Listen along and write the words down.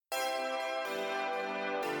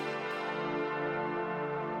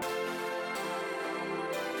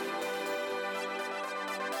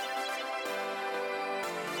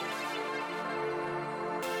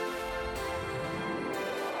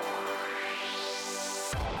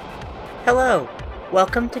Hello!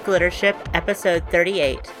 Welcome to Glittership episode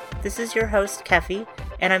 38. This is your host, Keffy,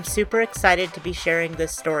 and I'm super excited to be sharing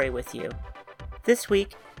this story with you. This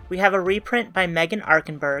week, we have a reprint by Megan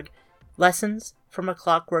Arkenberg, Lessons from a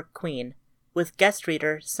Clockwork Queen, with guest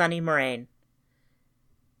reader Sunny Moraine.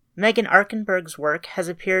 Megan Arkenberg's work has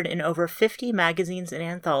appeared in over 50 magazines and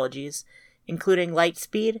anthologies, including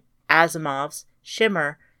Lightspeed, Asimov's,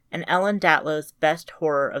 Shimmer, and Ellen Datlow's Best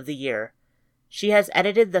Horror of the Year. She has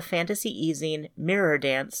edited the fantasy e-zine Mirror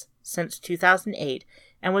Dance since 2008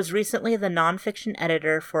 and was recently the nonfiction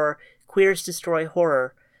editor for Queers Destroy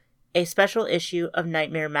Horror, a special issue of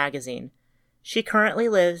Nightmare magazine. She currently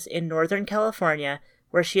lives in Northern California,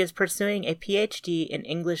 where she is pursuing a PhD in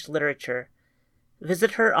English literature.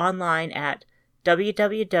 Visit her online at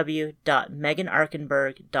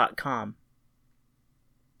www.meganarkenberg.com.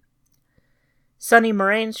 Sunny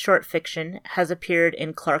Moraine's short fiction has appeared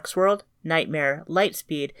in Clarkesworld, Nightmare,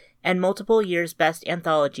 Lightspeed, and multiple years' best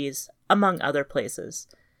anthologies, among other places.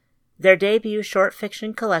 Their debut short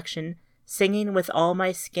fiction collection, Singing with All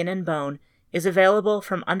My Skin and Bone, is available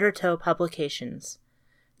from Undertow Publications.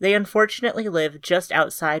 They unfortunately live just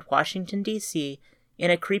outside Washington, D.C.,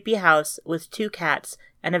 in a creepy house with 2 cats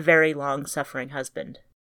and a very long-suffering husband.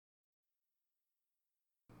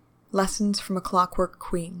 Lessons from a Clockwork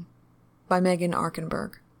Queen by Megan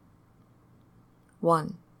Arkenberg.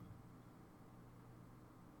 1.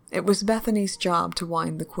 It was Bethany's job to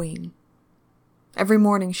wind the queen. Every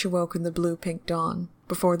morning she woke in the blue-pink dawn,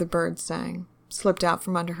 before the birds sang, slipped out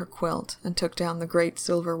from under her quilt, and took down the great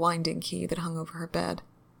silver winding key that hung over her bed.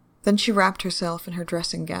 Then she wrapped herself in her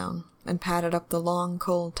dressing gown, and padded up the long,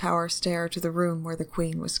 cold tower stair to the room where the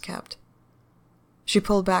queen was kept. She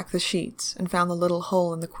pulled back the sheets, and found the little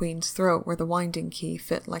hole in the queen's throat where the winding key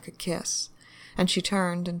fit like a kiss, and she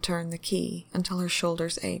turned and turned the key until her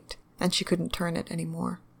shoulders ached, and she couldn't turn it any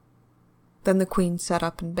more. Then the queen sat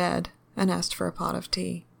up in bed, and asked for a pot of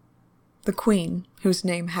tea. The queen, whose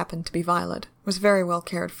name happened to be Violet, was very well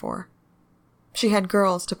cared for. She had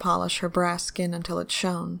girls to polish her brass skin until it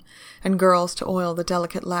shone, and girls to oil the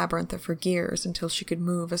delicate labyrinth of her gears until she could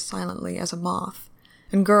move as silently as a moth,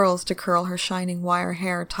 and girls to curl her shining wire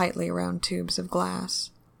hair tightly around tubes of glass.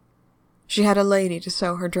 She had a lady to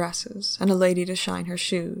sew her dresses, and a lady to shine her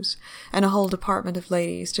shoes, and a whole department of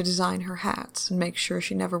ladies to design her hats and make sure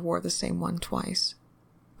she never wore the same one twice.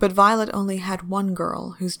 But Violet only had one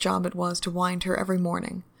girl whose job it was to wind her every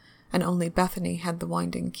morning, and only Bethany had the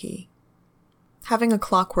winding key. Having a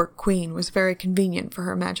clockwork queen was very convenient for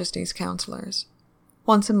Her Majesty's counselors.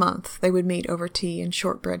 Once a month they would meet over tea and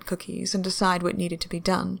shortbread cookies and decide what needed to be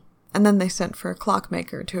done, and then they sent for a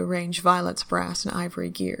clockmaker to arrange Violet's brass and ivory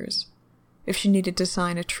gears. If she needed to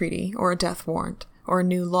sign a treaty or a death warrant, or a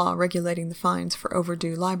new law regulating the fines for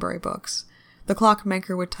overdue library books, the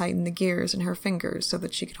clockmaker would tighten the gears in her fingers so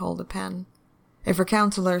that she could hold a pen. If her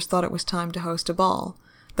counselors thought it was time to host a ball,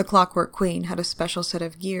 the clockwork queen had a special set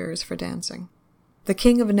of gears for dancing. The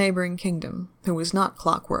king of a neighboring kingdom, who was not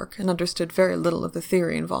clockwork and understood very little of the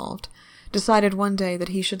theory involved, decided one day that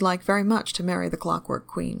he should like very much to marry the clockwork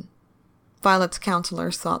queen. Violet's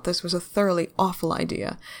counselors thought this was a thoroughly awful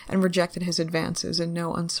idea and rejected his advances in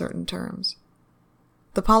no uncertain terms.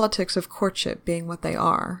 The politics of courtship being what they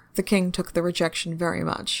are, the king took the rejection very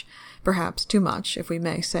much, perhaps too much, if we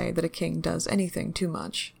may say that a king does anything too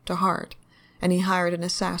much, to heart, and he hired an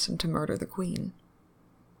assassin to murder the queen.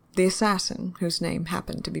 The assassin, whose name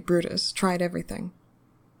happened to be Brutus, tried everything.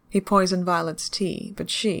 He poisoned Violet's tea, but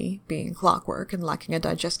she, being clockwork and lacking a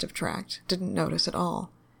digestive tract, didn't notice at all.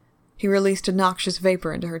 He released a noxious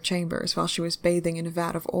vapor into her chambers while she was bathing in a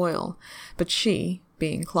vat of oil, but she,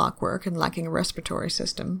 being clockwork and lacking a respiratory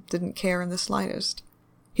system, didn't care in the slightest.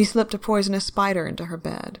 He slipped a poisonous spider into her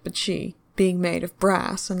bed, but she, being made of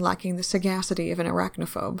brass and lacking the sagacity of an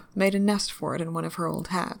arachnophobe, made a nest for it in one of her old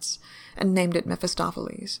hats, and named it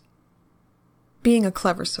Mephistopheles. Being a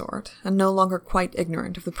clever sort, and no longer quite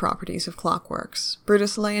ignorant of the properties of clockworks,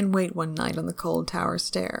 Brutus lay in wait one night on the cold tower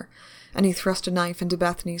stair, and he thrust a knife into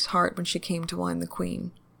Bethany's heart when she came to wind the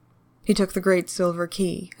queen. He took the great silver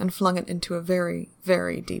key and flung it into a very,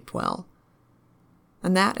 very deep well.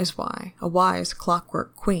 And that is why a wise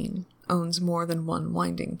clockwork queen owns more than one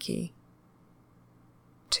winding key.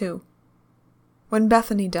 2. When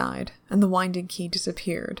Bethany died, and the winding key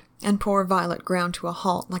disappeared, and poor Violet ground to a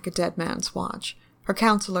halt like a dead man's watch, her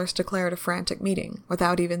counselors declared a frantic meeting,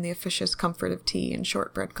 without even the officious comfort of tea and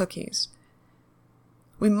shortbread cookies.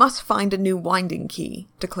 "We must find a new winding key,"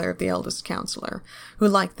 declared the eldest counselor, who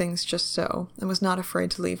liked things just so, and was not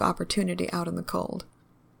afraid to leave opportunity out in the cold.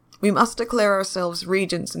 "We must declare ourselves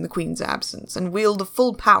regents in the queen's absence, and wield the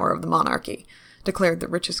full power of the monarchy. declared the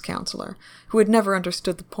richest counselor, who had never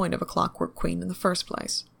understood the point of a clockwork queen in the first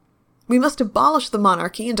place. "We must abolish the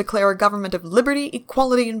monarchy and declare a government of liberty,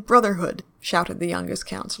 equality, and brotherhood," shouted the youngest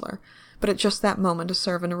counselor, but at just that moment a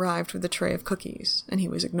servant arrived with a tray of cookies, and he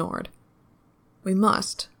was ignored. "We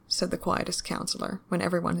must," said the quietest counselor, when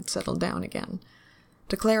everyone had settled down again,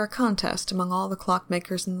 "declare a contest among all the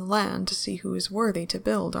clockmakers in the land to see who is worthy to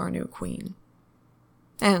build our new queen."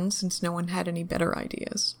 And, since no one had any better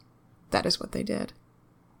ideas, that is what they did.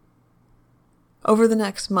 Over the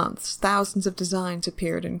next months, thousands of designs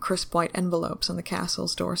appeared in crisp white envelopes on the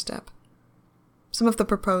castle's doorstep. Some of the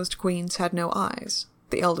proposed queens had no eyes.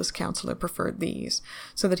 The eldest counselor preferred these,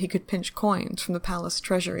 so that he could pinch coins from the palace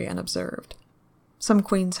treasury unobserved. Some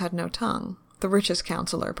queens had no tongue. The richest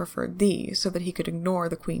counselor preferred these, so that he could ignore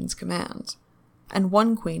the queen's commands. And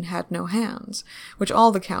one queen had no hands, which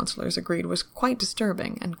all the counselors agreed was quite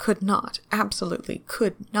disturbing and could not, absolutely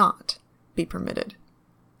could not, be permitted.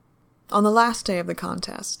 On the last day of the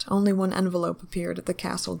contest, only one envelope appeared at the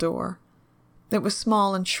castle door. It was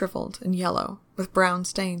small and shriveled and yellow, with brown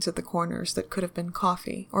stains at the corners that could have been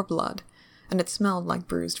coffee or blood, and it smelled like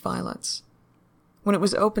bruised violets. When it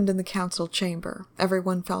was opened in the council chamber,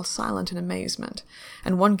 everyone fell silent in amazement,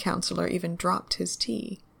 and one counselor even dropped his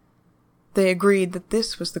tea. They agreed that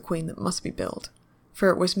this was the queen that must be built, for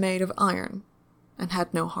it was made of iron and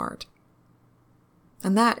had no heart.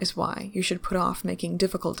 And that is why you should put off making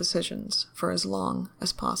difficult decisions for as long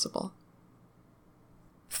as possible.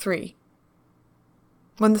 3.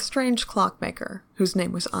 When the strange clockmaker, whose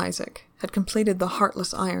name was Isaac, had completed the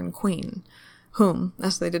heartless Iron Queen, whom,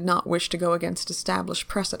 as they did not wish to go against established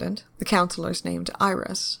precedent, the councillors named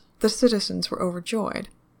Iris, the citizens were overjoyed.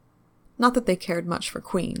 Not that they cared much for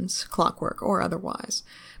queens, clockwork or otherwise,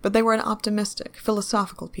 but they were an optimistic,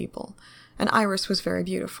 philosophical people, and Iris was very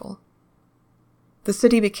beautiful. The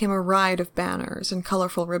city became a riot of banners and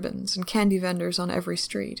colorful ribbons and candy vendors on every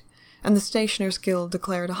street, and the Stationers' Guild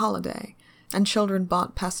declared a holiday, and children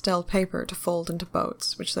bought pastel paper to fold into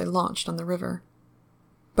boats, which they launched on the river.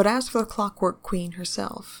 But as for the Clockwork Queen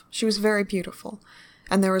herself, she was very beautiful,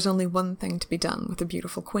 and there was only one thing to be done with a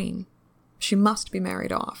beautiful queen. She must be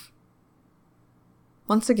married off.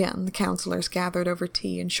 Once again, the councillors gathered over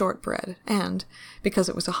tea and shortbread, and, because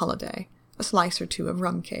it was a holiday, a slice or two of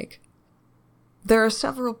rum cake. There are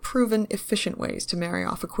several proven, efficient ways to marry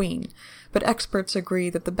off a queen, but experts agree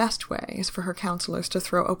that the best way is for her councillors to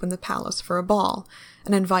throw open the palace for a ball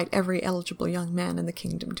and invite every eligible young man in the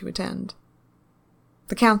kingdom to attend.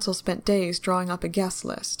 The council spent days drawing up a guest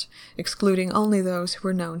list, excluding only those who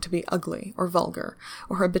were known to be ugly or vulgar,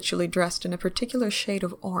 or habitually dressed in a particular shade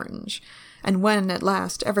of orange, and when, at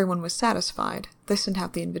last, everyone was satisfied, they sent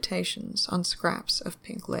out the invitations on scraps of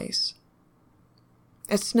pink lace.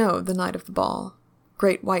 It snowed the night of the ball.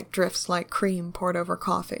 Great white drifts like cream poured over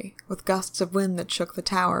coffee, with gusts of wind that shook the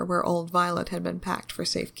tower where old Violet had been packed for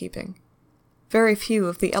safekeeping. Very few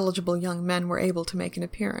of the eligible young men were able to make an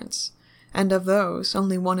appearance, and of those,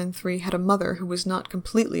 only 1 in 3 had a mother who was not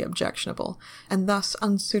completely objectionable, and thus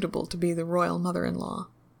unsuitable to be the royal mother-in-law.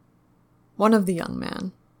 One of the young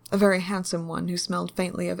men, a very handsome one who smelled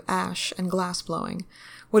faintly of ash and glass-blowing,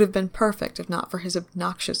 would have been perfect if not for his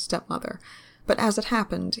obnoxious stepmother, but as it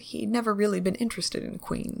happened, he'd never really been interested in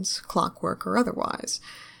queens, clockwork, or otherwise,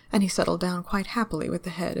 and he settled down quite happily with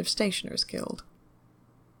the head of Stationers' Guild.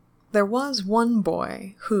 There was one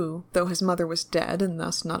boy who, though his mother was dead and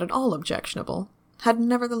thus not at all objectionable, had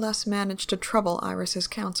nevertheless managed to trouble Iris's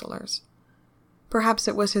councillors. Perhaps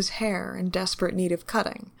it was his hair in desperate need of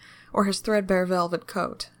cutting, or his threadbare velvet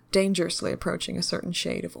coat, dangerously approaching a certain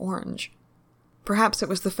shade of orange. Perhaps it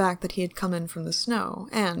was the fact that he had come in from the snow,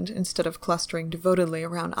 and, instead of clustering devotedly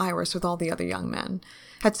around Iris with all the other young men,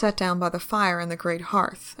 had sat down by the fire in the great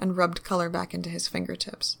hearth and rubbed color back into his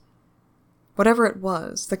fingertips. Whatever it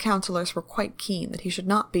was, the councillors were quite keen that he should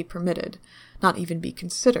not be permitted, not even be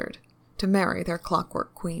considered, to marry their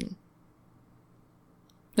Clockwork Queen.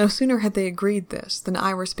 No sooner had they agreed this than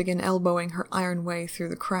Iris began elbowing her iron way through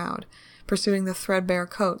the crowd, pursuing the threadbare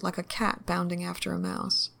coat like a cat bounding after a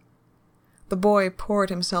mouse. The boy poured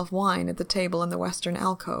himself wine at the table in the western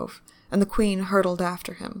alcove, and the queen hurtled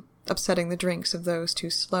after him, upsetting the drinks of those too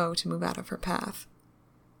slow to move out of her path.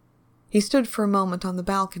 He stood for a moment on the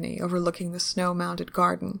balcony overlooking the snow-mounted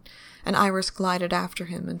garden, and Iris glided after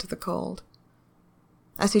him into the cold.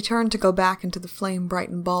 As he turned to go back into the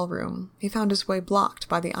flame-brightened ballroom, he found his way blocked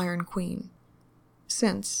by the Iron Queen.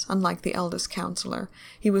 Since, unlike the eldest councillor,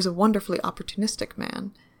 he was a wonderfully opportunistic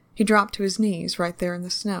man, he dropped to his knees right there in the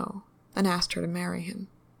snow, and asked her to marry him.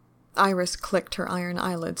 Iris clicked her iron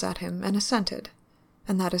eyelids at him and assented,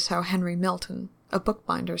 and that is how Henry Milton, a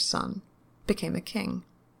bookbinder's son, became a king.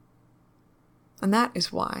 And that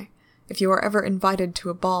is why, if you are ever invited to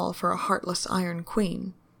a ball for a heartless Iron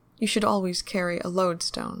Queen, you should always carry a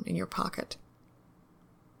lodestone in your pocket.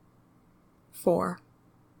 4.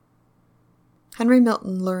 Henry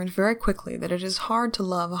Milton learned very quickly that it is hard to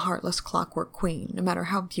love a heartless Clockwork Queen, no matter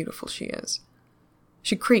how beautiful she is.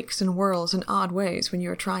 She creaks and whirls in odd ways when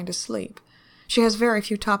you are trying to sleep. She has very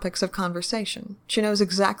few topics of conversation. She knows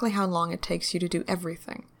exactly how long it takes you to do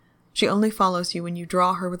everything. She only follows you when you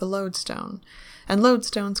draw her with a lodestone, and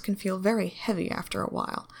lodestones can feel very heavy after a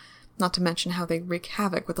while, not to mention how they wreak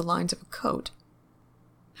havoc with the lines of a coat.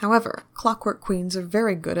 However, Clockwork Queens are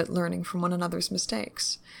very good at learning from one another's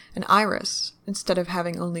mistakes, and Iris, instead of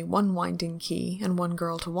having only one winding key and one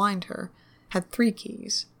girl to wind her, had 3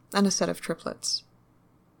 keys, and a set of triplets.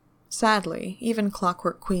 Sadly, even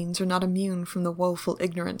Clockwork Queens are not immune from the woeful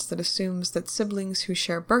ignorance that assumes that siblings who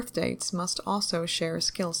share birth dates must also share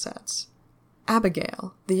skill sets.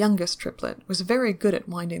 Abigail, the youngest triplet, was very good at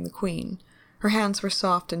winding the queen. Her hands were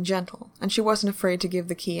soft and gentle, and she wasn't afraid to give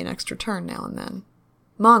the key an extra turn now and then.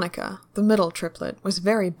 Monica, the middle triplet, was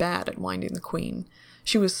very bad at winding the queen.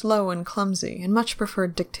 She was slow and clumsy, and much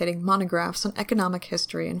preferred dictating monographs on economic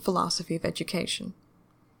history and philosophy of education.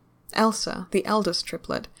 Elsa, the eldest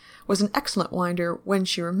triplet, was an excellent winder when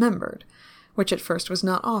she remembered, which at first was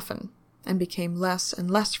not often, and became less and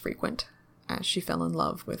less frequent, as she fell in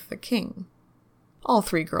love with the king. All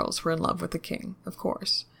 3 girls were in love with the king, of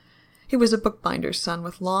course. He was a bookbinder's son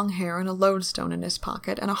with long hair and a lodestone in his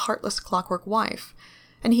pocket and a heartless clockwork wife,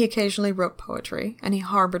 and he occasionally wrote poetry, and he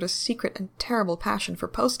harbored a secret and terrible passion for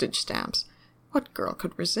postage stamps. What girl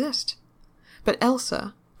could resist? But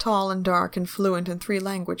Elsa, tall and dark and fluent in 3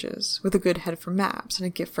 languages, with a good head for maps and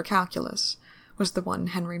a gift for calculus, was the one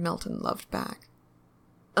Henry Milton loved back.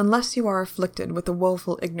 Unless you are afflicted with the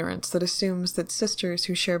woeful ignorance that assumes that sisters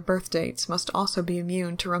who share birth dates must also be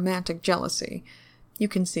immune to romantic jealousy, you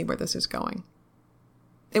can see where this is going.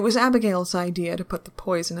 It was Abigail's idea to put the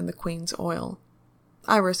poison in the queen's oil.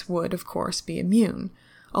 Iris would, of course, be immune.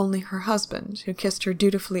 Only her husband, who kissed her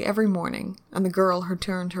dutifully every morning, and the girl who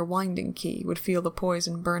turned her winding key would feel the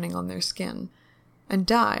poison burning on their skin. And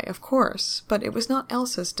die, of course, but it was not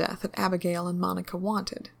Elsa's death that Abigail and Monica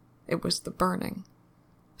wanted. It was the burning.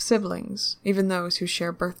 Siblings, even those who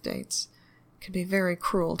share birth dates, could be very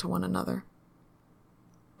cruel to one another.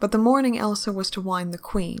 But the morning Elsa was to wind the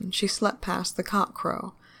queen, she slept past the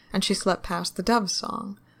cock-crow, and she slept past the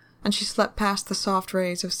dove-song, and she slept past the soft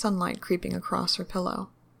rays of sunlight creeping across her pillow.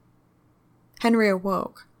 Henry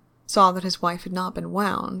awoke, saw that his wife had not been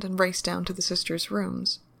wound, and raced down to the sisters'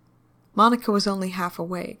 rooms. Monica was only half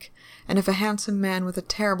awake, and if a handsome man with a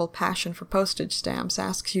terrible passion for postage stamps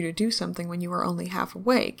asks you to do something when you are only half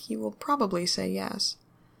awake, you will probably say yes.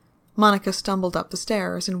 Monica stumbled up the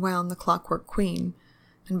stairs and wound the Clockwork Queen,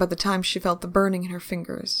 and by the time she felt the burning in her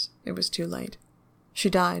fingers, it was too late. She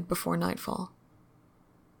died before nightfall.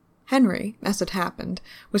 Henry, as it happened,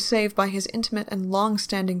 was saved by his intimate and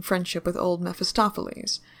long-standing friendship with old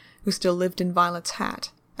Mephistopheles, who still lived in Violet's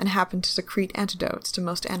hat, and happened to secrete antidotes to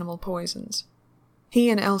most animal poisons. He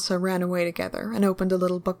and Elsa ran away together and opened a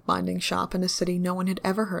little bookbinding shop in a city no one had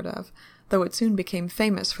ever heard of, though it soon became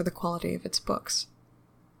famous for the quality of its books.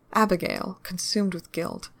 Abigail, consumed with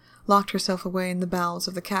guilt, locked herself away in the bowels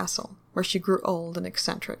of the castle, where she grew old and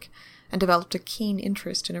eccentric, and developed a keen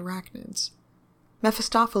interest in arachnids.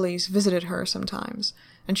 Mephistopheles visited her sometimes,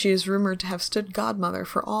 and she is rumored to have stood godmother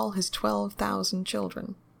for all his 12,000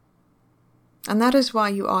 children. And that is why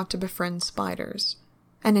you ought to befriend spiders,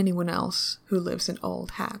 and anyone else who lives in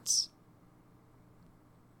old hats.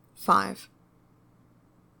 5.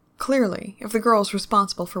 Clearly, if the girls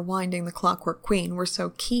responsible for winding the Clockwork Queen were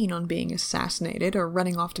so keen on being assassinated or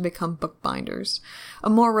running off to become bookbinders,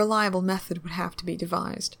 a more reliable method would have to be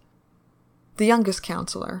devised. The youngest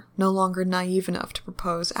counselor, no longer naive enough to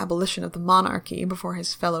propose abolition of the monarchy before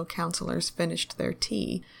his fellow counselors finished their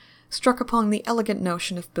tea, struck upon the elegant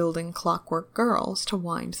notion of building clockwork girls to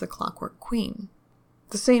wind the Clockwork Queen.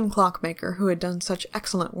 The same clockmaker who had done such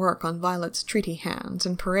excellent work on Violet's treaty hands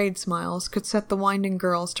and parade smiles could set the winding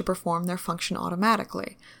girls to perform their function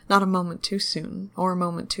automatically, not a moment too soon or a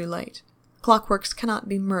moment too late. Clockworks cannot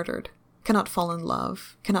be murdered, cannot fall in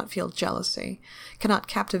love, cannot feel jealousy, cannot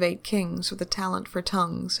captivate kings with a talent for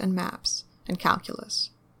tongues and maps and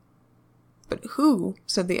calculus. But who,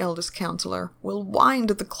 said the eldest counselor, will wind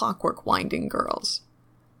the clockwork winding girls?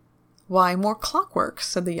 Why, more clockworks,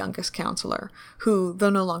 said the youngest counselor, who, though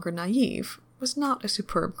no longer naive, was not a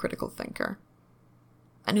superb critical thinker.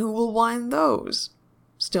 And who will wind those?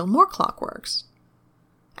 Still more clockworks.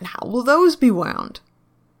 And how will those be wound?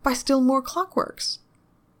 By still more clockworks.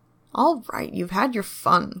 All right, you've had your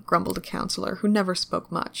fun, grumbled a counselor who never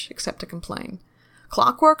spoke much, except to complain.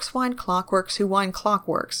 Clockworks wind clockworks who wind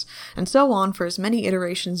clockworks, and so on for as many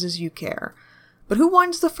iterations as you care. But who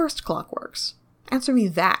winds the first clockworks? Answer me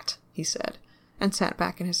that, he said, and sat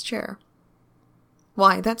back in his chair.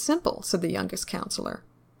 Why, that's simple, said the youngest counselor.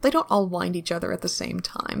 They don't all wind each other at the same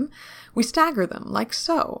time. We stagger them, like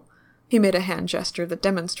so. He made a hand gesture that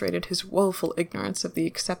demonstrated his woeful ignorance of the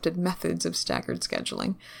accepted methods of staggered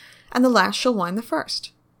scheduling, and the last shall wind the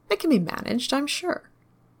first. It can be managed, I'm sure.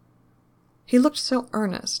 He looked so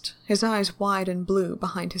earnest, his eyes wide and blue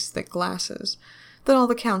behind his thick glasses, that all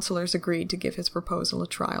the counselors agreed to give his proposal a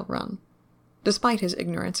trial run. Despite his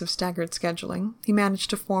ignorance of staggered scheduling, he managed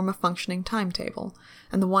to form a functioning timetable,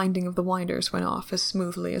 and the winding of the winders went off as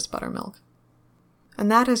smoothly as buttermilk.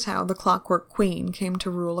 And that is how the Clockwork Queen came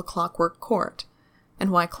to rule a clockwork court,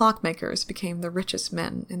 and why clockmakers became the richest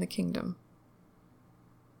men in the kingdom.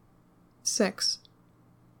 6.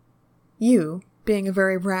 You, being a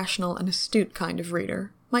very rational and astute kind of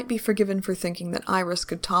reader, might be forgiven for thinking that Iris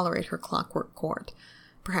could tolerate her clockwork court,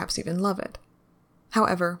 perhaps even love it.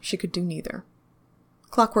 However, she could do neither.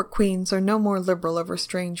 Clockwork queens are no more liberal over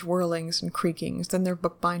strange whirlings and creakings than their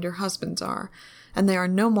bookbinder husbands are, and they are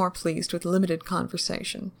no more pleased with limited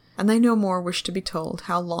conversation, and they no more wish to be told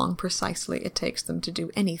how long precisely it takes them to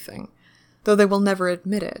do anything. Though they will never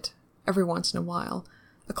admit it, every once in a while,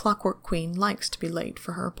 a clockwork queen likes to be late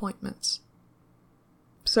for her appointments.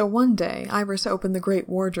 So one day Iris opened the great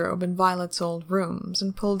wardrobe in Violet's old rooms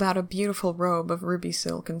and pulled out a beautiful robe of ruby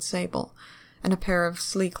silk and sable, and a pair of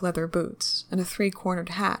sleek leather boots, and a 3-cornered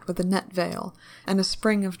hat with a net veil, and a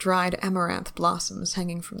sprig of dried amaranth blossoms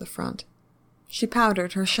hanging from the front. She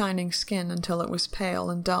powdered her shining skin until it was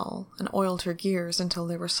pale and dull, and oiled her gears until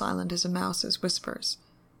they were silent as a mouse's whispers.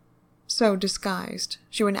 So, disguised,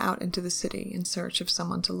 she went out into the city in search of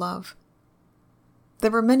someone to love.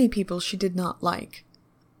 There were many people she did not like.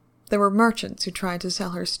 There were merchants who tried to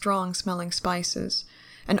sell her strong-smelling spices,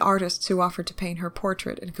 and artists who offered to paint her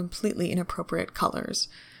portrait in completely inappropriate colors,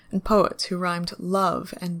 and poets who rhymed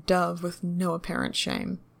love and dove with no apparent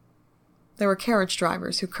shame. There were carriage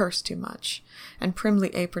drivers who cursed too much, and primly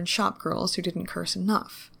aproned shopgirls who didn't curse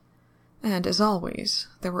enough. And, as always,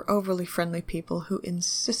 there were overly friendly people who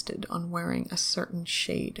insisted on wearing a certain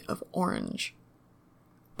shade of orange.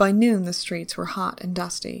 By noon the streets were hot and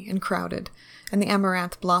dusty and crowded, and the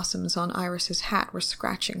amaranth blossoms on Iris's hat were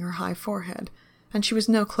scratching her high forehead, and she was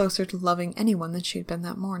no closer to loving anyone than she had been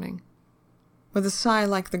that morning. With a sigh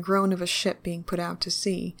like the groan of a ship being put out to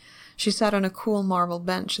sea, she sat on a cool marble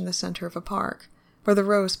bench in the center of a park, where the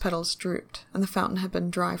rose petals drooped, and the fountain had been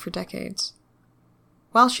dry for decades.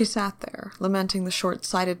 While she sat there, lamenting the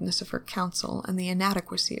short-sightedness of her counsel and the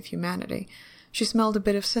inadequacy of humanity, she smelled a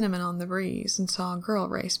bit of cinnamon on the breeze and saw a girl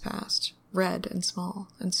race past, red and small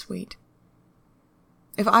and sweet.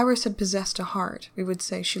 If Iris had possessed a heart, we would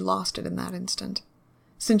say she lost it in that instant.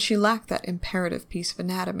 Since she lacked that imperative piece of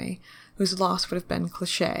anatomy, whose loss would have been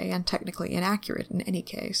cliché and technically inaccurate in any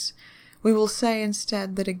case, we will say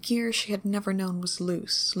instead that a gear she had never known was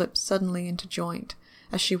loose slipped suddenly into joint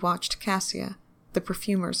as she watched Cassia, the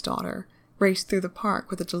perfumer's daughter, race through the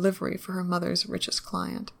park with a delivery for her mother's richest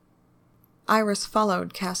client. Iris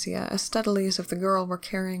followed Cassia as steadily as if the girl were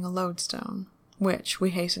carrying a lodestone, which, we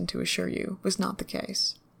hasten to assure you, was not the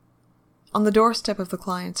case. On the doorstep of the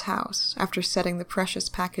client's house, after setting the precious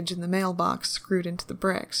package in the mailbox screwed into the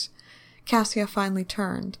bricks, Cassia finally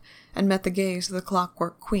turned and met the gaze of the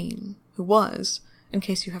Clockwork Queen, who was, in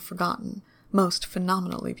case you have forgotten, most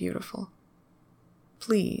phenomenally beautiful.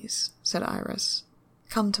 "Please," said Iris,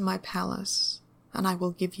 "come to my palace, and I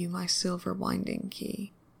will give you my silver winding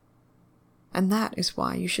key. And that is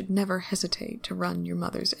why you should never hesitate to run your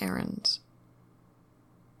mother's errands."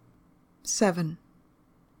 7.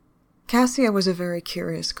 Cassia was a very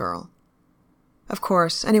curious girl. Of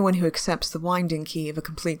course, anyone who accepts the winding key of a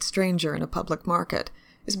complete stranger in a public market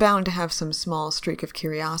is bound to have some small streak of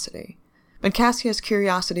curiosity, but Cassia's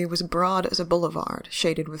curiosity was broad as a boulevard,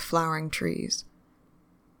 shaded with flowering trees.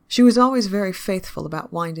 She was always very faithful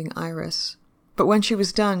about winding Iris, but when she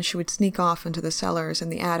was done she would sneak off into the cellars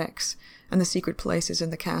and the attics and the secret places in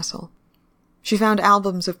the castle. She found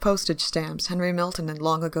albums of postage stamps Henry Milton had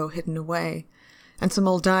long ago hidden away, and some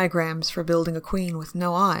old diagrams for building a queen with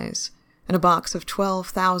no eyes, and a box of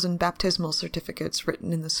 12,000 baptismal certificates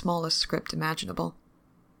written in the smallest script imaginable.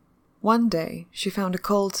 One day she found a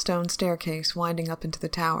cold stone staircase winding up into the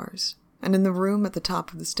towers, and in the room at the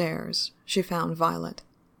top of the stairs she found Violet.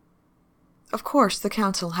 Of course, the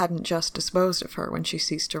council hadn't just disposed of her when she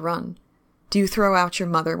ceased to run. Do you throw out your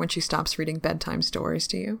mother when she stops reading bedtime stories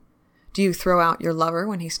to you? Do you throw out your lover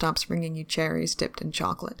when he stops bringing you cherries dipped in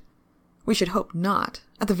chocolate? We should hope not.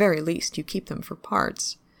 At the very least, you keep them for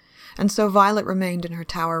parts. And so Violet remained in her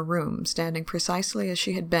tower room, standing precisely as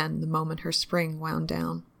she had been the moment her spring wound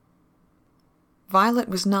down. Violet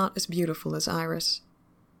was not as beautiful as Iris,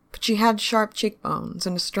 but she had sharp cheekbones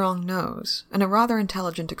and a strong nose, and a rather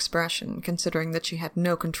intelligent expression, considering that she had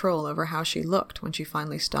no control over how she looked when she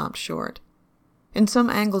finally stopped short. In some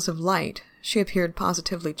angles of light, she appeared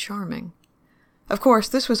positively charming. Of course,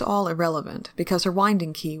 this was all irrelevant, because her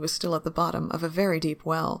winding key was still at the bottom of a very deep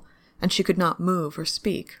well, and she could not move or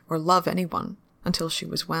speak or love anyone until she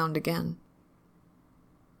was wound again.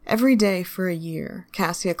 Every day for a year,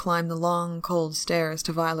 Cassia climbed the long, cold stairs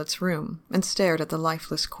to Violet's room and stared at the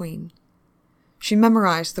lifeless queen. She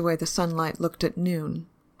memorized the way the sunlight looked at noon,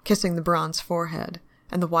 kissing the bronze forehead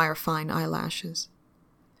and the wire-fine eyelashes.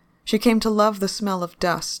 She came to love the smell of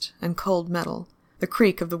dust and cold metal, the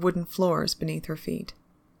creak of the wooden floors beneath her feet.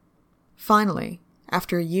 Finally,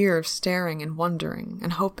 after a year of staring and wondering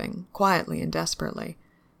and hoping, quietly and desperately,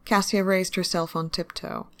 Cassia raised herself on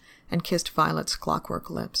tiptoe and kissed Violet's clockwork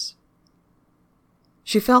lips.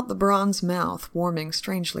 She felt the bronze mouth warming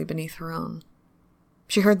strangely beneath her own.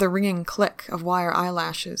 She heard the ringing click of wire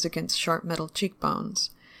eyelashes against sharp metal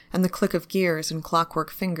cheekbones, and the click of gears and clockwork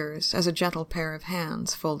fingers as a gentle pair of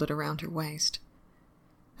hands folded around her waist.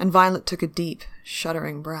 And Violet took a deep,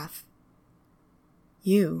 shuddering breath.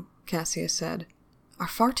 "You," Cassia said, "are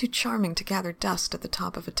far too charming to gather dust at the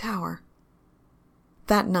top of a tower."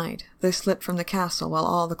 That night, they slipped from the castle while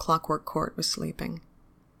all the Clockwork Court was sleeping.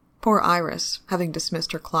 Poor Iris, having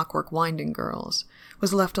dismissed her clockwork winding girls,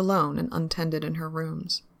 was left alone and untended in her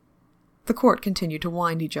rooms. The court continued to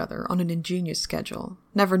wind each other on an ingenious schedule,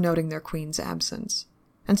 never noting their queen's absence,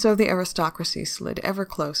 and so the aristocracy slid ever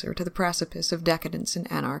closer to the precipice of decadence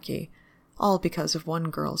and anarchy, all because of one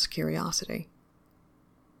girl's curiosity.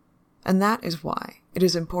 And that is why it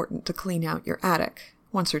is important to clean out your attic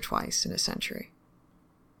once or twice in a century.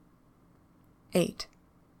 8.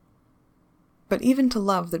 But even to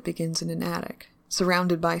love that begins in an attic,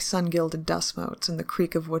 surrounded by sun-gilded dust motes and the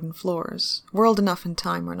creak of wooden floors, world enough and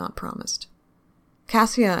time were not promised.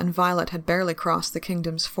 Cassia and Violet had barely crossed the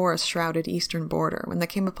kingdom's forest-shrouded eastern border when they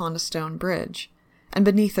came upon a stone bridge, and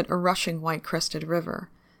beneath it a rushing white-crested river,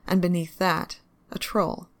 and beneath that, a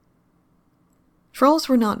troll. Trolls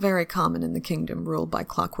were not very common in the kingdom ruled by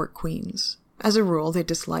clockwork queens. As a rule, they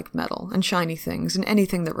dislike metal and shiny things and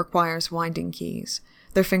anything that requires winding keys,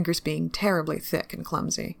 their fingers being terribly thick and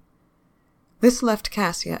clumsy. This left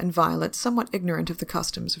Cassia and Violet somewhat ignorant of the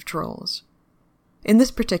customs of trolls. In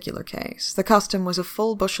this particular case, the custom was a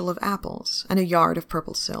full bushel of apples and a yard of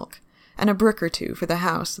purple silk, and a brick or two for the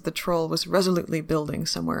house that the troll was resolutely building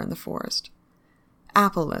somewhere in the forest.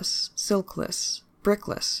 Appleless, silkless,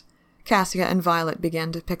 brickless, Cassia and Violet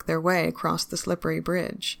began to pick their way across the slippery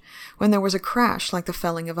bridge, when there was a crash like the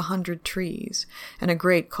felling of 100 trees, and a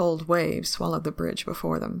great cold wave swallowed the bridge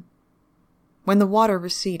before them. When the water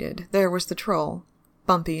receded, there was the troll,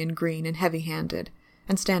 bumpy and green and heavy-handed,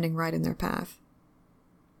 and standing right in their path.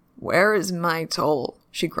 "Where is my toll?"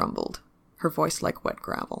 she grumbled, her voice like wet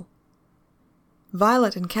gravel.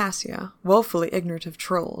 Violet and Cassia, woefully ignorant of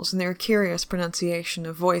trolls and their curious pronunciation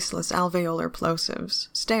of voiceless alveolar plosives,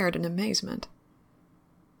 stared in amazement.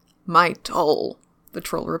 "My toll," the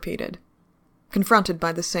troll repeated. Confronted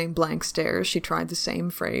by the same blank stares, she tried the same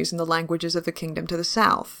phrase in the languages of the kingdom to the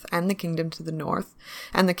south, and the kingdom to the north,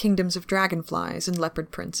 and the kingdoms of dragonflies and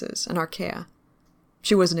leopard princes and Archaea.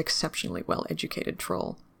 She was an exceptionally well-educated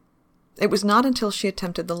troll. It was not until she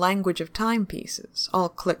attempted the language of timepieces, all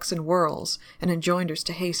clicks and whirls, and enjoinders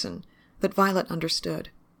to hasten, that Violet understood.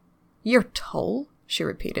 "Your toll?" she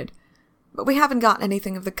repeated. "But we haven't got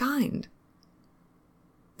anything of the kind."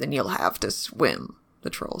 "Then you'll have to swim," the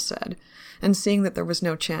troll said, and seeing that there was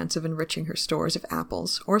no chance of enriching her stores of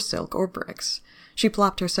apples, or silk, or bricks, she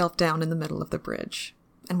plopped herself down in the middle of the bridge,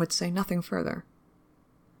 and would say nothing further.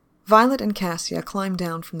 Violet and Cassia climbed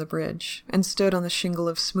down from the bridge, and stood on the shingle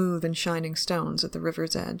of smooth and shining stones at the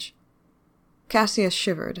river's edge. Cassia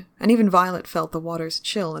shivered, and even Violet felt the water's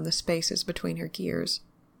chill in the spaces between her gears.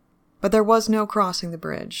 But there was no crossing the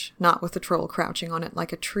bridge, not with the troll crouching on it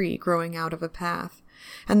like a tree growing out of a path,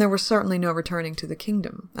 and there was certainly no returning to the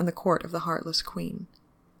kingdom and the court of the heartless queen.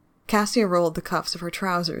 Cassia rolled the cuffs of her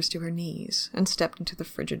trousers to her knees, and stepped into the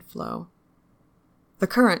frigid flow. The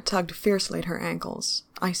current tugged fiercely at her ankles,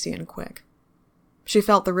 icy and quick. She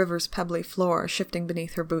felt the river's pebbly floor shifting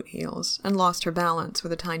beneath her boot heels, and lost her balance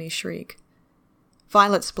with a tiny shriek.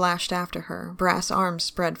 Violet splashed after her, brass arms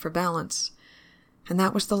spread for balance, and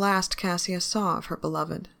that was the last Cassia saw of her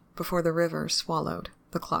beloved, before the river swallowed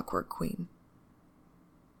the Clockwork Queen.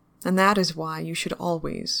 And that is why you should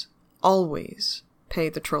always, always pay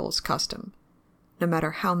the troll's custom, no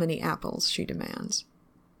matter how many apples she demands.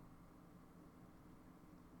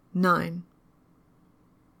 9.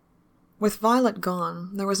 With Violet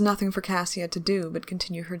gone, there was nothing for Cassia to do but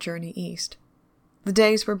continue her journey east. The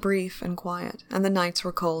days were brief and quiet, and the nights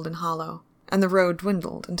were cold and hollow, and the road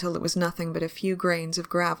dwindled until it was nothing but a few grains of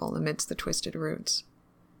gravel amidst the twisted roots.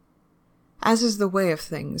 As is the way of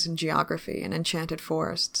things in geography and enchanted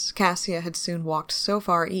forests, Cassia had soon walked so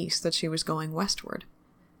far east that she was going westward.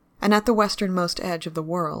 And at the westernmost edge of the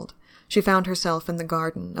world, she found herself in the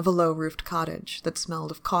garden of a low-roofed cottage that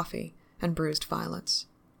smelled of coffee and bruised violets.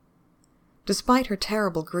 Despite her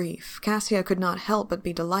terrible grief, Cassia could not help but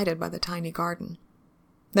be delighted by the tiny garden.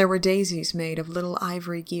 There were daisies made of little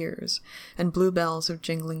ivory gears, and bluebells of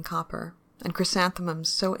jingling copper, and chrysanthemums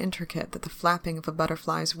so intricate that the flapping of a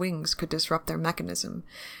butterfly's wings could disrupt their mechanism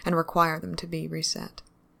and require them to be reset.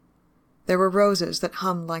 There were roses that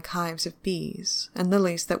hummed like hives of bees, and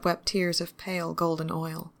lilies that wept tears of pale golden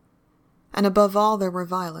oil. And above all there were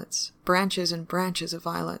violets, branches and branches of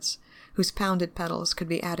violets, whose pounded petals could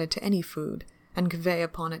be added to any food and convey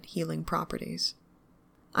upon it healing properties.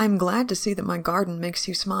 "I am glad to see that my garden makes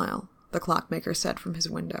you smile," the clockmaker said from his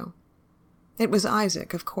window. It was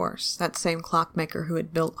Isaac, of course, that same clockmaker who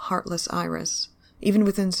had built heartless Iris. Even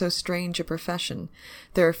within so strange a profession,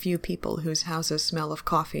 there are few people whose houses smell of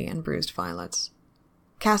coffee and bruised violets.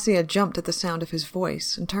 Cassia jumped at the sound of his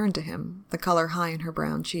voice and turned to him, the color high in her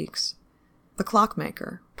brown cheeks. The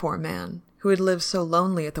clockmaker, poor man, who had lived so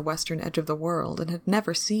lonely at the western edge of the world and had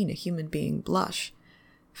never seen a human being blush,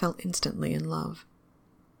 fell instantly in love.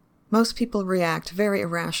 Most people react very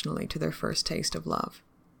irrationally to their first taste of love.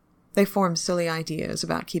 They form silly ideas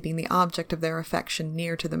about keeping the object of their affection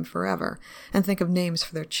near to them forever, and think of names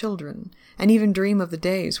for their children, and even dream of the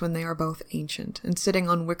days when they are both ancient and sitting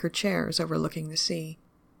on wicker chairs overlooking the sea.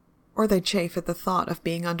 Or they chafe at the thought of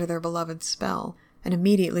being under their beloved's spell, and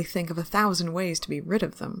immediately think of 1,000 ways to be rid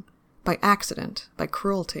of them, by accident, by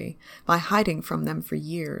cruelty, by hiding from them for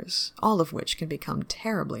years, all of which can become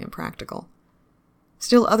terribly impractical.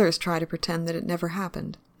 Still others try to pretend that it never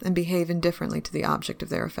happened, and behave indifferently to the object of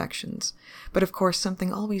their affections, but of course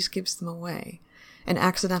something always gives them away, an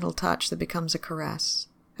accidental touch that becomes a caress,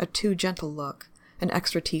 a too gentle look, an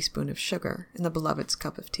extra teaspoon of sugar in the beloved's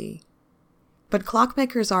cup of tea. But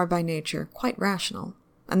clockmakers are by nature quite rational,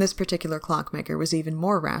 and this particular clockmaker was even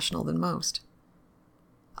more rational than most.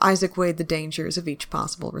 Isaac weighed the dangers of each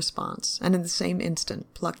possible response, and in the same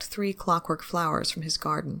instant plucked 3 clockwork flowers from his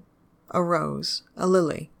garden, a rose, a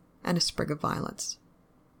lily, and a sprig of violets.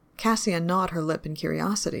 Cassia gnawed her lip in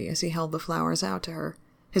curiosity as he held the flowers out to her,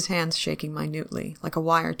 his hands shaking minutely, like a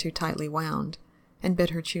wire too tightly wound, and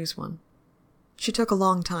bid her choose one. She took a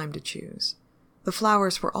long time to choose. The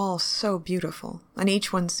flowers were all so beautiful, and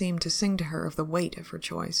each one seemed to sing to her of the weight of her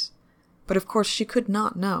choice. But of course she could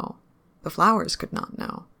not know. The flowers could not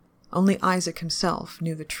know. Only Isaac himself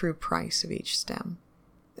knew the true price of each stem.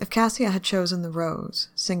 If Cassia had chosen the rose,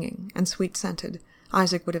 singing and sweet-scented,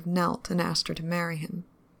 Isaac would have knelt and asked her to marry him.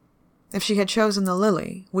 If she had chosen the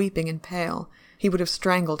lily, weeping and pale, he would have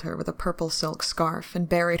strangled her with a purple silk scarf and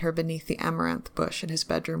buried her beneath the amaranth bush in his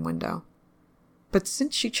bedroom window. But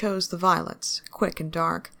since she chose the violets, quick and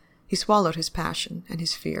dark, he swallowed his passion and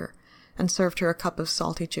his fear, and served her a cup of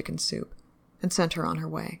salty chicken soup, and sent her on her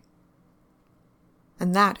way.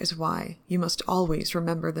 And that is why you must always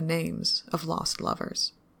remember the names of lost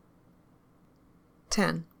lovers.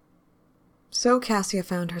 10. So Cassia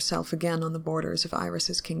found herself again on the borders of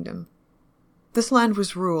Iris's kingdom. This land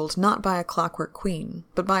was ruled not by a clockwork queen,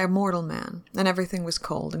 but by a mortal man, and everything was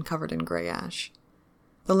cold and covered in grey ash.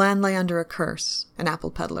 The land lay under a curse, an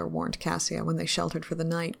apple peddler warned Cassia when they sheltered for the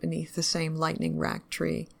night beneath the same lightning-racked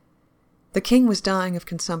tree. The king was dying of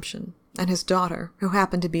consumption, and his daughter, who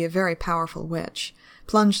happened to be a very powerful witch,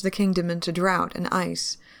 plunged the kingdom into drought and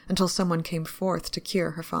ice until someone came forth to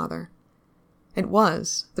cure her father. It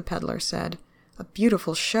was, the peddler said, a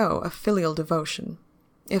beautiful show of filial devotion,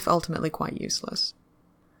 if ultimately quite useless.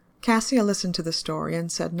 Cassia listened to the story and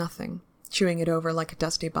said nothing, chewing it over like a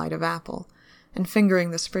dusty bite of apple, and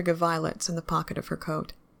fingering the sprig of violets in the pocket of her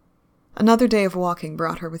coat. Another day of walking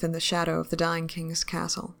brought her within the shadow of the dying king's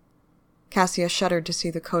castle. Cassia shuddered to see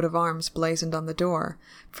the coat of arms blazoned on the door,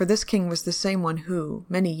 for this king was the same one who,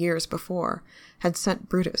 many years before, had sent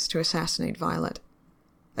Brutus to assassinate Violet.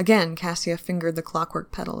 Again Cassia fingered the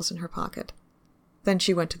clockwork petals in her pocket. Then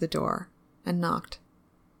she went to the door, and knocked.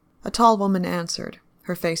 A tall woman answered,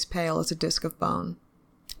 her face pale as a disk of bone.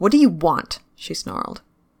 "What do you want?" she snarled.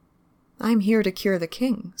 "I am here to cure the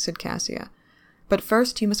king," said Cassia, But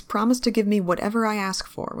first you must promise to give me whatever I ask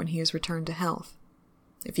for when he is returned to health."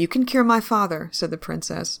 "If you can cure my father," said the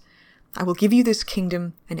princess, "I will give you this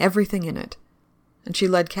kingdom and everything in it." And she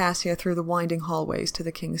led Cassia through the winding hallways to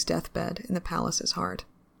the king's deathbed in the palace's heart.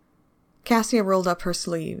 Cassia rolled up her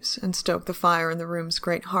sleeves and stoked the fire in the room's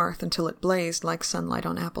great hearth until it blazed like sunlight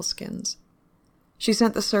on apple skins. She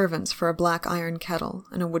sent the servants for a black iron kettle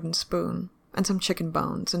and a wooden spoon, and some chicken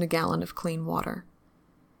bones and a gallon of clean water.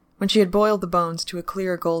 When she had boiled the bones to a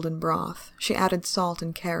clear golden broth, she added salt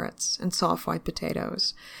and carrots and soft white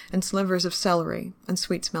potatoes, and slivers of celery and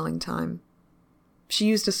sweet-smelling thyme. She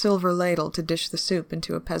used a silver ladle to dish the soup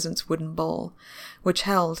into a peasant's wooden bowl, which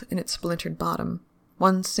held, in its splintered bottom,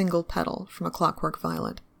 one single petal from a clockwork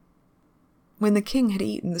violet. When the king had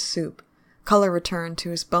eaten the soup, color returned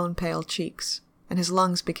to his bone-pale cheeks, and his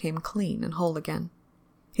lungs became clean and whole again.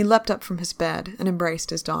 He leapt up from his bed and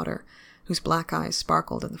embraced his daughter, whose black eyes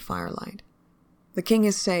sparkled in the firelight. "The king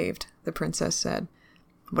is saved," the princess said.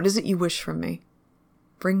 "What is it you wish from me?"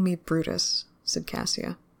 "Bring me Brutus," said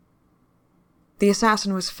Cassia. The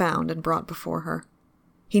assassin was found and brought before her.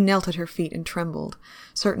 He knelt at her feet and trembled,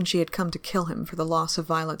 certain she had come to kill him for the loss of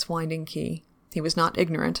Violet's winding key. He was not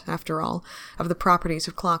ignorant, after all, of the properties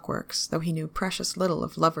of clockworks, though he knew precious little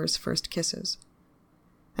of lovers' first kisses.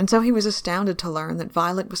 And so he was astounded to learn that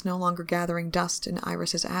Violet was no longer gathering dust in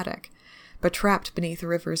Iris's attic, but trapped beneath the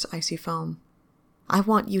river's icy foam. "I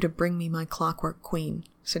want you to bring me my clockwork queen,"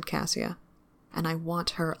 said Cassia, "and I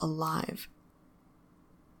want her alive."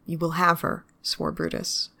 "You will have her," swore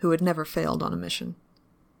Brutus, who had never failed on a mission.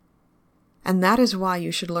 "And that is why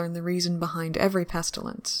you should learn the reason behind every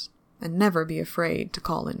pestilence, and never be afraid to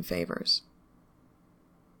call in favors."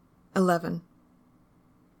 11.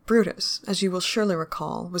 Brutus, as you will surely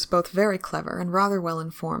recall, was both very clever and rather well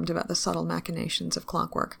informed about the subtle machinations of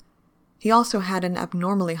clockwork. He also had an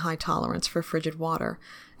abnormally high tolerance for frigid water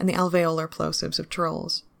and the alveolar plosives of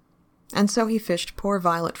trolls. And so he fished poor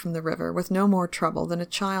Violet from the river with no more trouble than a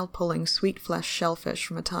child pulling sweet-fleshed shellfish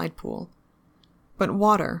from a tide pool. But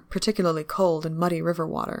water, particularly cold and muddy river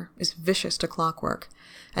water, is vicious to clockwork,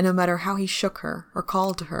 and no matter how he shook her, or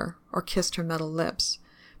called to her, or kissed her metal lips,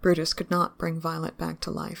 Brutus could not bring Violet back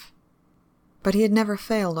to life. But he had never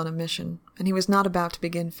failed on a mission, and he was not about to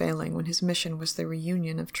begin failing when his mission was the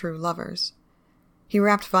reunion of true lovers. He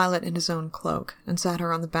wrapped Violet in his own cloak, and sat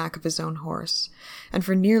her on the back of his own horse, and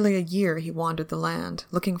for nearly a year he wandered the land,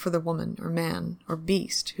 looking for the woman, or man, or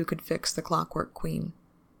beast who could fix the clockwork queen.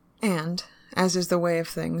 And, as is the way of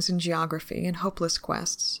things in geography and hopeless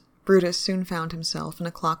quests, Brutus soon found himself in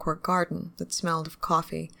a clockwork garden that smelled of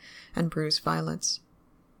coffee and bruised violets.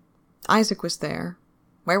 Isaac was there.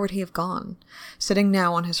 Where would he have gone? Sitting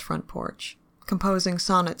now on his front porch, composing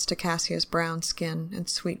sonnets to Cassia's brown skin and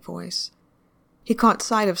sweet voice. He caught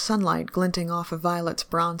sight of sunlight glinting off of Violet's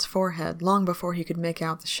bronze forehead long before he could make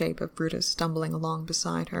out the shape of Brutus stumbling along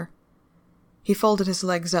beside her. He folded his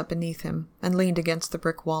legs up beneath him and leaned against the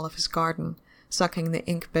brick wall of his garden, sucking the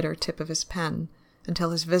ink-bitter tip of his pen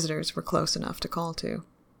until his visitors were close enough to call to.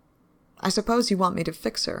 "I suppose you want me to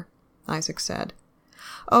fix her," Isaac said.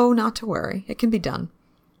 "Oh, not to worry. It can be done.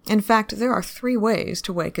 In fact, there are 3 ways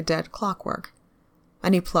to wake a dead clockwork."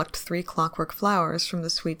 And he plucked 3 clockwork flowers from the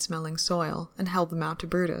sweet-smelling soil and held them out to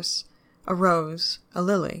Brutus, a rose, a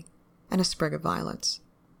lily, and a sprig of violets.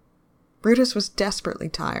 Brutus was desperately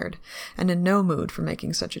tired, and in no mood for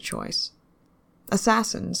making such a choice.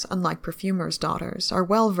 Assassins, unlike perfumers' daughters, are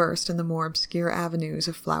well versed in the more obscure avenues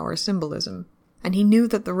of flower symbolism, and he knew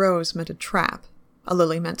that the rose meant a trap, a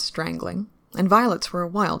lily meant strangling, and violets were a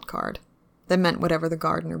wild card. They meant whatever the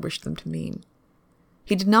gardener wished them to mean.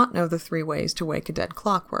 He did not know the 3 ways to wake a dead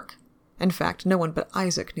clockwork. In fact, no one but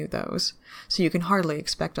Isaac knew those, so you can hardly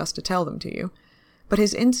expect us to tell them to you. But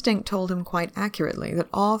his instinct told him quite accurately that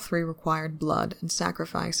all 3 required blood and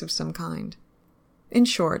sacrifice of some kind. In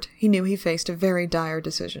short, he knew he faced a very dire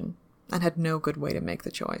decision, and had no good way to make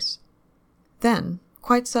the choice. Then,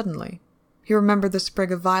 quite suddenly, he remembered the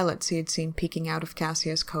sprig of violets he had seen peeking out of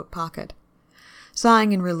Cassia's coat pocket.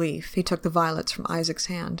 Sighing in relief, he took the violets from Isaac's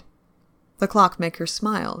hand. The clockmaker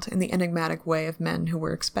smiled in the enigmatic way of men who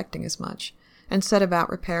were expecting as much, and set about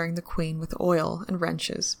repairing the queen with oil and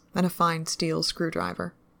wrenches and a fine steel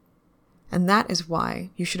screwdriver. And that is why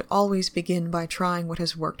you should always begin by trying what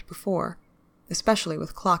has worked before, especially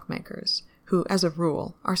with clockmakers, who, as a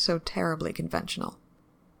rule, are so terribly conventional.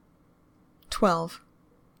 12.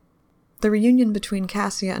 The reunion between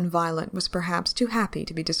Cassia and Violet was perhaps too happy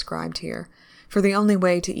to be described here, for the only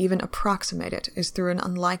way to even approximate it is through an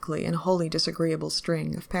unlikely and wholly disagreeable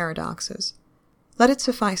string of paradoxes. Let it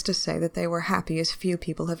suffice to say that they were happy as few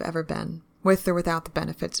people have ever been, with or without the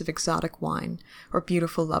benefits of exotic wine, or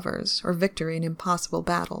beautiful lovers, or victory in impossible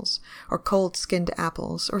battles, or cold-skinned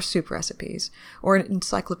apples, or soup recipes, or an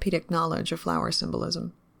encyclopedic knowledge of flower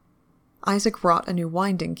symbolism. Isaac wrought a new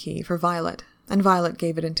winding key for Violet, and Violet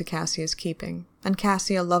gave it into Cassia's keeping, and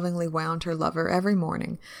Cassia lovingly wound her lover every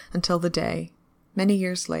morning until the day, many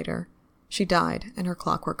years later, she died in her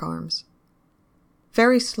clockwork arms.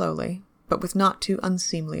 Very slowly, but with not too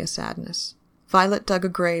unseemly a sadness, Violet dug a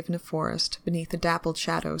grave in a forest beneath the dappled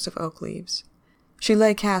shadows of oak leaves. She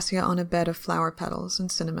lay Cassia on a bed of flower petals and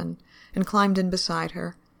cinnamon, and climbed in beside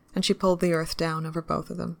her, and she pulled the earth down over both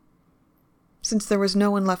of them. Since there was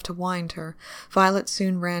no one left to wind her, Violet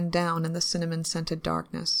soon ran down in the cinnamon-scented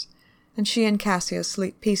darkness, and she and Cassia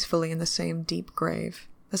sleep peacefully in the same deep grave,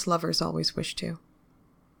 as lovers always wish to.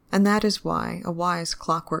 And that is why a wise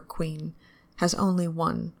clockwork queen has only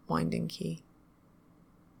one winding key.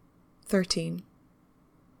 13.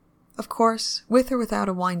 Of course, with or without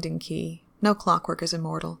a winding key, no clockwork is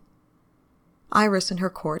immortal. Iris and her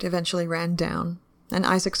court eventually ran down, and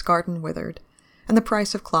Isaac's garden withered, and the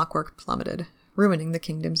price of clockwork plummeted, ruining the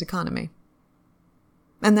kingdom's economy.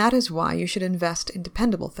 And that is why you should invest in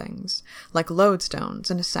dependable things, like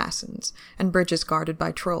lodestones and assassins, and bridges guarded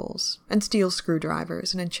by trolls, and steel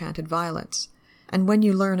screwdrivers and enchanted violets. And when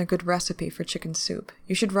you learn a good recipe for chicken soup,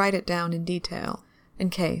 you should write it down in detail, in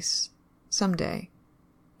case, someday,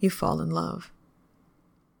 you fall in love.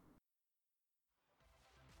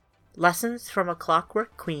 Lessons from a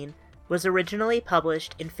Clockwork Queen was originally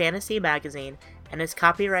published in Fantasy Magazine and is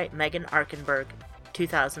copyright Megan Arkenberg,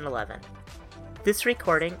 2011. This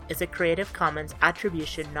recording is a Creative Commons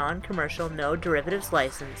Attribution Non-Commercial No Derivatives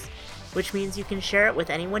license, which means you can share it with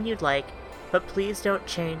anyone you'd like, but please don't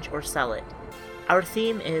change or sell it. Our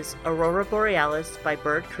theme is Aurora Borealis by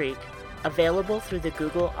Bird Creek, available through the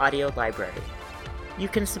Google Audio Library. You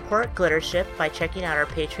can support Glittership by checking out our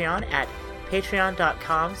Patreon at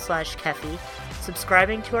patreon.com/Kefi,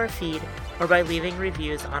 subscribing to our feed, or by leaving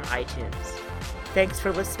reviews on iTunes. Thanks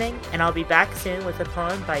for listening, and I'll be back soon with a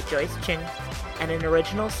poem by Joyce Ching and an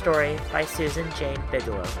original story by Susan Jane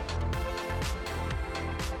Bigelow.